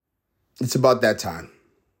It's about that time.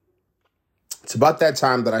 It's about that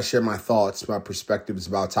time that I share my thoughts, my perspectives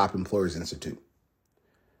about Top Employers Institute.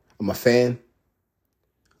 I'm a fan.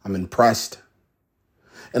 I'm impressed.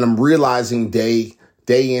 And I'm realizing day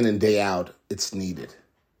in and day out, it's needed,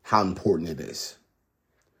 how important it is.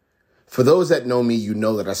 For those that know me, you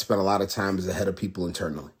know that I spent a lot of time as a head of people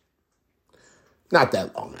internally. Not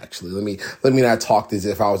that long, actually. Let me not talk as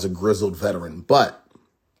if I was a grizzled veteran, but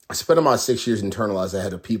I spent about 6 years internal as a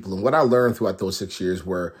head of people. And what I learned throughout those 6 years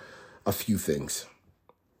were a few things.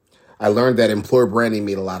 I learned that employer branding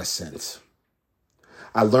made a lot of sense.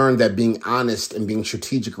 I learned that being honest and being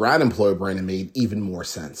strategic around employer branding made even more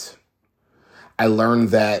sense. I learned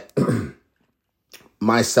that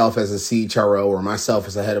myself as a CHRO or myself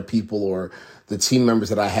as a head of people or the team members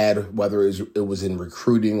that I had, whether it was in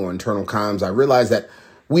recruiting or internal comms, I realized that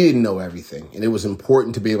we didn't know everything. And it was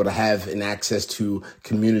important to be able to have an access to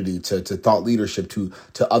community, to thought leadership, to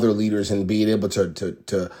other leaders, and being able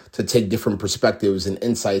to take different perspectives and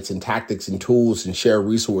insights and tactics and tools and share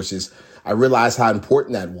resources. I realized how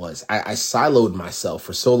important that was. I siloed myself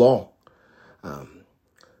for so long.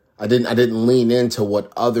 I didn't lean into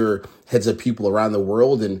what other heads of people around the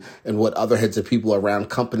world and what other heads of people around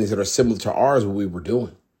companies that are similar to ours, what we were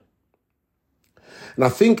doing. And I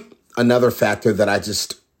think another factor that I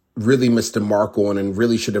just really missed the mark on and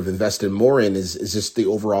really should have invested more in is just the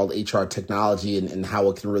overall HR technology and how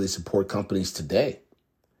it can really support companies today.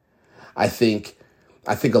 I think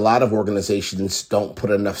a lot of organizations don't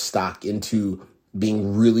put enough stock into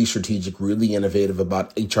being really strategic, really innovative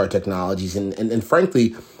about HR technologies. And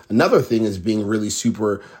frankly, another thing is being really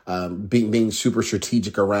being super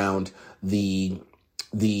strategic around the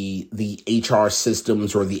HR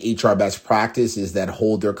systems or the HR best practices that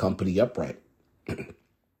hold their company upright.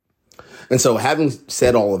 And so having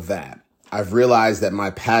said all of that, I've realized that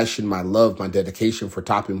my passion, my love, my dedication for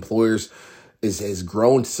Top Employers has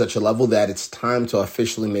grown to such a level that it's time to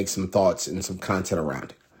officially make some thoughts and some content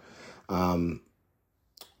around it.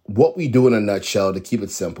 What we do in a nutshell, to keep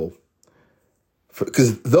it simple,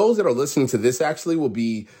 because those that are listening to this actually will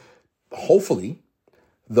be, hopefully,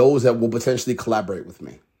 those that will potentially collaborate with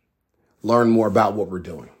me, learn more about what we're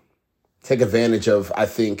doing, take advantage of, I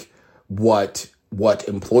think, what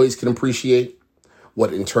employees can appreciate,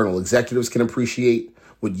 what internal executives can appreciate,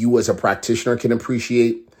 what you as a practitioner can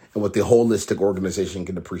appreciate, and what the holistic organization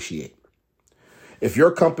can appreciate. If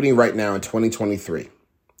your company right now in 2023,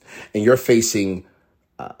 and you're facing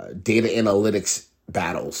data analytics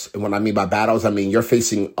battles, and what I mean by battles, I mean you're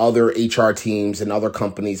facing other HR teams and other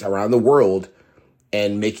companies around the world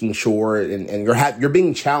and making sure, and you're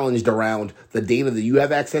being challenged around the data that you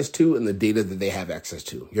have access to and the data that they have access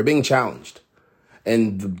to. You're being challenged.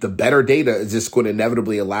 And the better data is just going to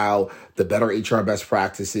inevitably allow the better HR best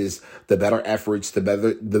practices, the better efforts,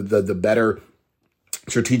 the better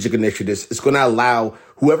strategic initiatives. It's going to allow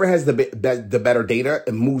whoever has the better data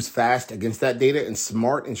and moves fast against that data and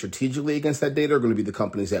smart and strategically against that data are going to be the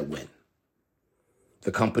companies that win.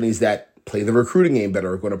 The companies that play the recruiting game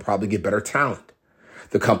better are going to probably get better talent.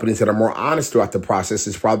 The companies that are more honest throughout the process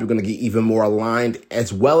is probably going to get even more aligned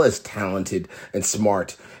as well as talented and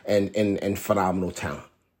smart and phenomenal talent.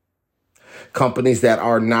 Companies that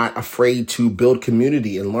are not afraid to build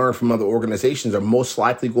community and learn from other organizations are most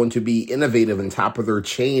likely going to be innovative and top of their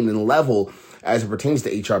chain and level as it pertains to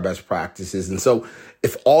HR best practices. And so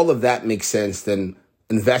if all of that makes sense, then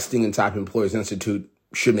investing in Top Employers Institute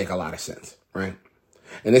should make a lot of sense, right?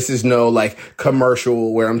 And this is no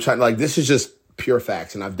commercial where I'm trying, this is just pure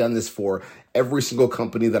facts. And I've done this for every single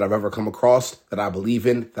company that I've ever come across that I believe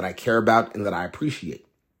in, that I care about, and that I appreciate.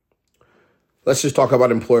 Let's just talk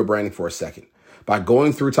about employer branding for a second. By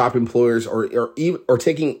going through Top Employers or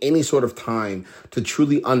taking any sort of time to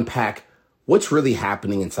truly unpack what's really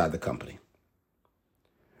happening inside the company.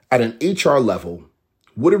 At an HR level,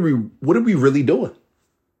 what are we really doing?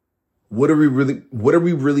 What are we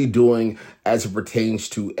really doing as it pertains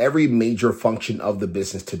to every major function of the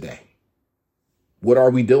business today? What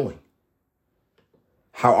are we doing?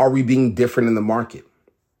 How are we being different in the market?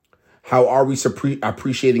 How are we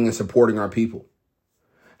appreciating and supporting our people?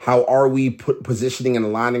 How are we positioning and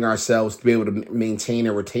aligning ourselves to be able to maintain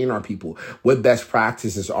and retain our people? What best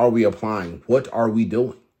practices are we applying? What are we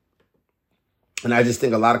doing? And I just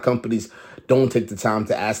think a lot of companies don't take the time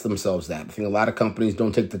to ask themselves that. I think a lot of companies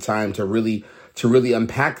don't take the time to really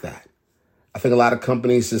unpack that. I think a lot of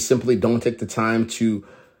companies just simply don't take the time to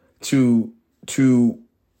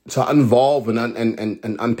involve and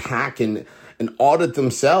unpack and audit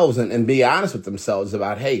themselves and be honest with themselves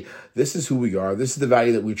about, hey, this is who we are. This is the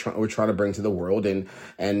value that we're trying to bring to the world. And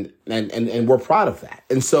we're proud of that.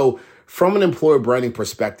 And so from an employer branding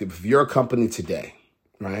perspective, if you're a company today,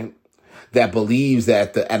 right, that believes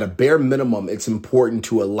that at a bare minimum, it's important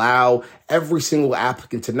to allow every single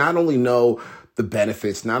applicant to not only know the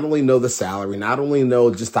benefits, not only know the salary, not only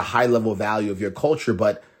know just the high level value of your culture,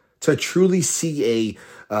 but to truly see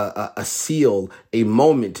a seal, a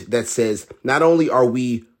moment that says, not only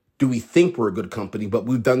do we think we're a good company, but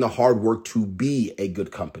we've done the hard work to be a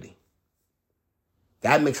good company.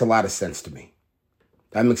 That makes a lot of sense to me.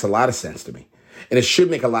 That makes a lot of sense to me. And it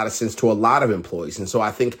should make a lot of sense to a lot of employees. And so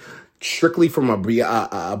I think strictly from a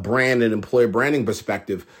brand and employer branding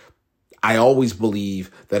perspective, I always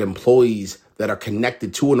believe that employees that are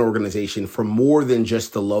connected to an organization for more than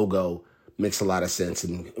just the logo makes a lot of sense.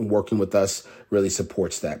 And working with us really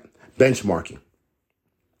supports that. Benchmarking.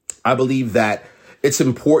 I believe that it's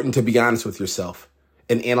important to be honest with yourself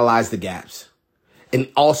and analyze the gaps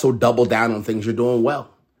and also double down on things you're doing well.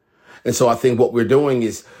 And so I think what we're doing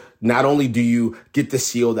is not only do you get the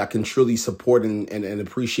seal that can truly support and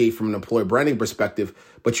appreciate from an employer branding perspective,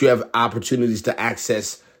 but you have opportunities to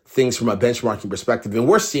access things from a benchmarking perspective. And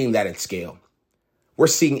we're seeing that at scale. We're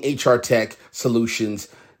seeing HR tech solutions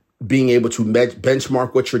being able to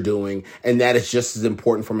benchmark what you're doing. And that is just as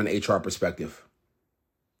important from an HR perspective.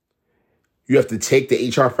 You have to take the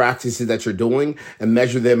HR practices that you're doing and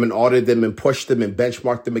measure them and audit them and push them and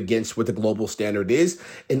benchmark them against what the global standard is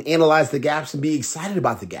and analyze the gaps and be excited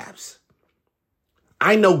about the gaps.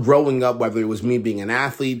 I know growing up, whether it was me being an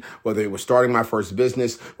athlete, whether it was starting my first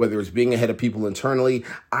business, whether it was being ahead of people internally,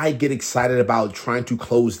 I get excited about trying to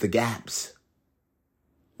close the gaps.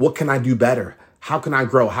 What can I do better? How can I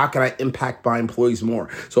grow? How can I impact my employees more?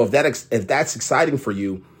 So if that's exciting for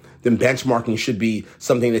you, then benchmarking should be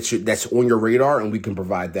something that's on your radar, and we can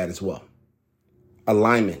provide that as well.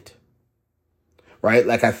 Alignment, right?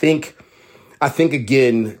 Like I think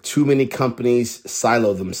again, too many companies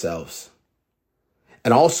silo themselves.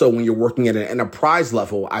 And also when you're working at an enterprise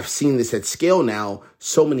level, I've seen this at scale now,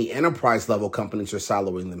 so many enterprise level companies are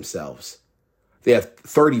siloing themselves. They have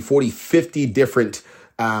 30, 40, 50 different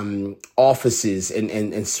offices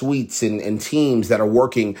and suites and teams that are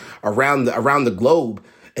working around the globe.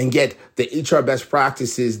 And yet the HR best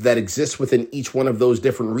practices that exist within each one of those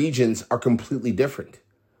different regions are completely different.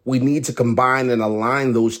 We need to combine and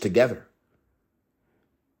align those together.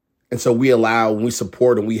 And so we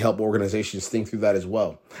support and we help organizations think through that as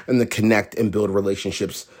well and to connect and build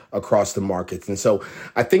relationships across the markets. And so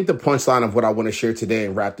I think the punchline of what I want to share today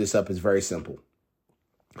and wrap this up is very simple.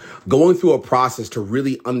 Going through a process to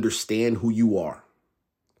really understand who you are,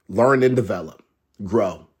 learn and develop,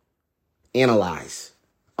 grow, analyze,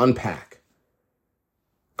 unpack.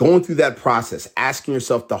 Going through that process, asking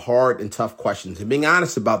yourself the hard and tough questions and being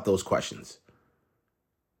honest about those questions.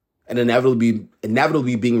 And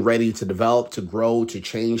inevitably being ready to develop, to grow, to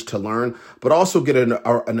change, to learn, but also get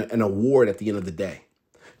an award at the end of the day.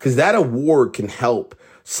 Because that award can help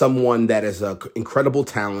someone that is an incredible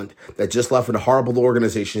talent that just left a horrible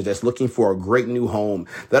organization that's looking for a great new home.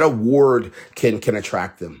 That award can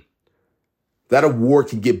attract them. That award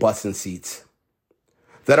can get butts in seats.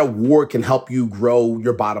 That award can help you grow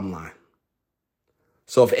your bottom line.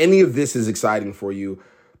 So if any of this is exciting for you,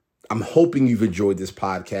 I'm hoping you've enjoyed this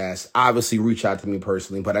podcast. Obviously, reach out to me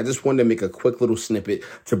personally, but I just wanted to make a quick little snippet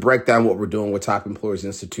to break down what we're doing with Top Employers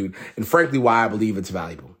Institute and frankly, why I believe it's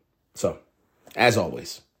valuable. So as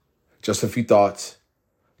always, just a few thoughts,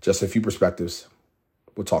 just a few perspectives.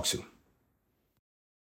 We'll talk soon.